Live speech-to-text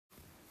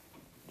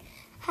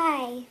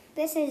Hi,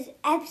 this is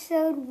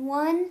episode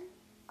 1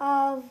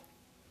 of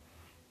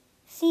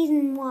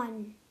season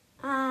 1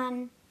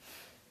 on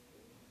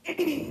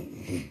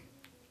Finn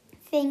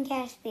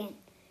Caspian.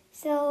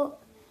 So,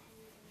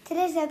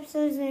 today's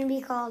episode is going to be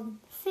called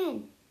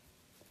Finn.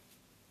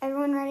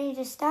 Everyone ready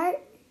to start?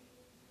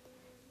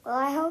 Well,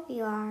 I hope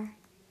you are.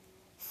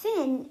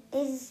 Finn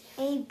is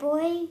a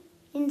boy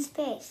in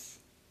space.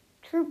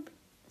 Troop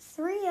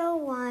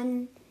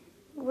 301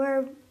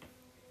 were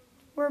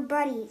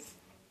buddies.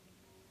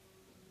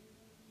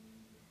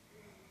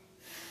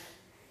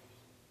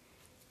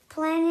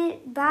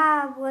 Planet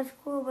Bob was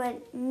cool,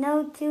 but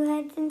no two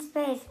heads in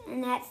space,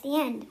 and that's the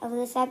end of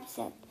this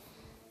episode.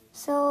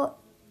 So,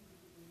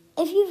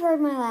 if you've heard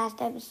my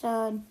last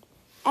episode,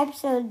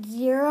 episode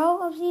 0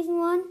 of season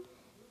 1,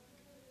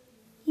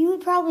 you would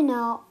probably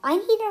know I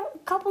need a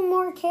couple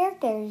more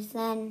characters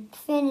than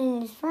Finn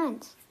and his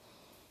friends.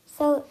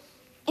 So,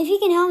 if you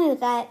can help me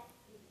with that,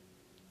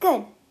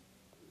 good.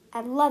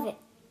 I'd love it.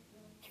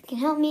 If you can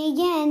help me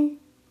again,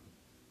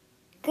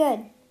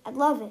 good. I'd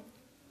love it.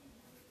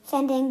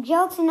 Sending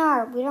jokes and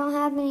art. We don't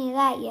have any of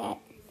that yet.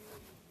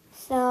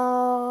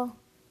 So,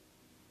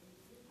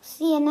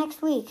 see you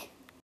next week.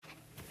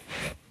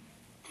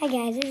 Hi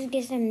guys, this is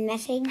just a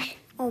message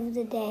of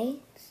the day.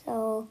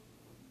 So,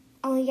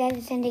 all you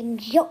guys are sending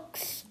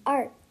jokes,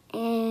 art,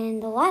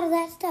 and a lot of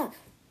that stuff.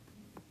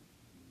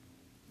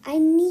 I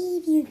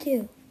need you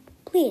to.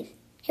 Please.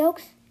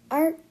 Jokes,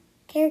 art,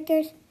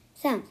 characters,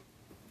 sounds.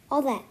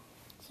 All that.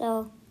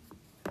 So,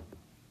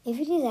 if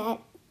you do that,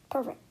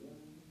 perfect.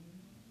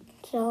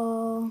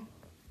 So,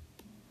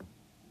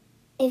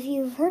 if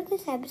you've heard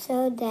this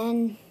episode,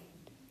 then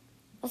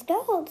let's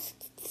go. Let's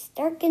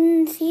start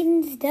getting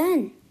seasons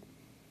done.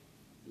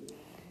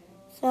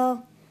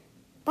 So,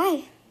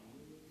 bye.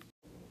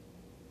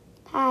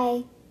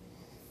 Hi.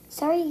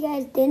 Sorry you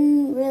guys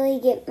didn't really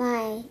get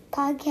my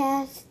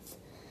podcasts,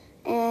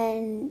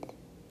 and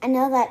I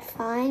know that's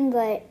fine,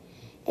 but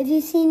if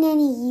you've seen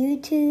any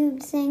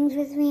YouTube things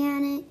with me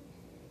on it,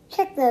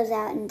 check those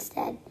out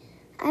instead.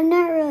 I'm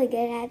not really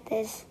good at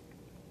this.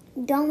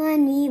 Don't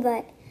mind me,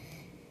 but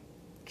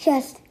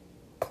just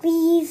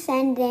please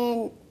send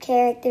in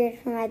characters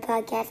for my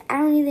podcast. I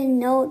don't even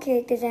know what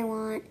characters I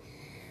want.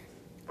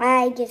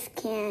 I just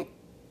can't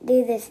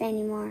do this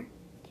anymore.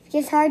 It's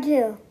just hard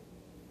to.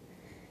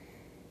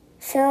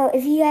 So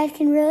if you guys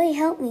can really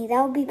help me,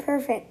 that would be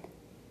perfect.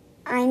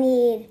 I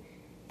need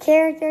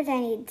characters,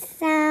 I need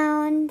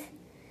sound,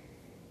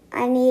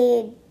 I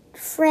need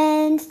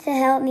friends to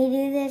help me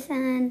do this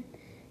on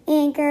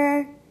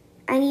Anchor.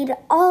 I need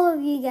all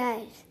of you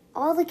guys.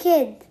 All the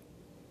kids,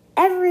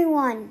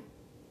 everyone,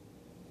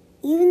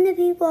 even the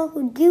people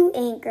who do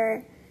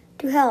Anchor,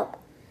 to help.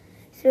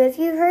 So if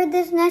you've heard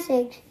this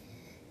message,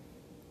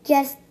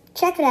 just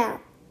check it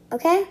out,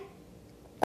 okay?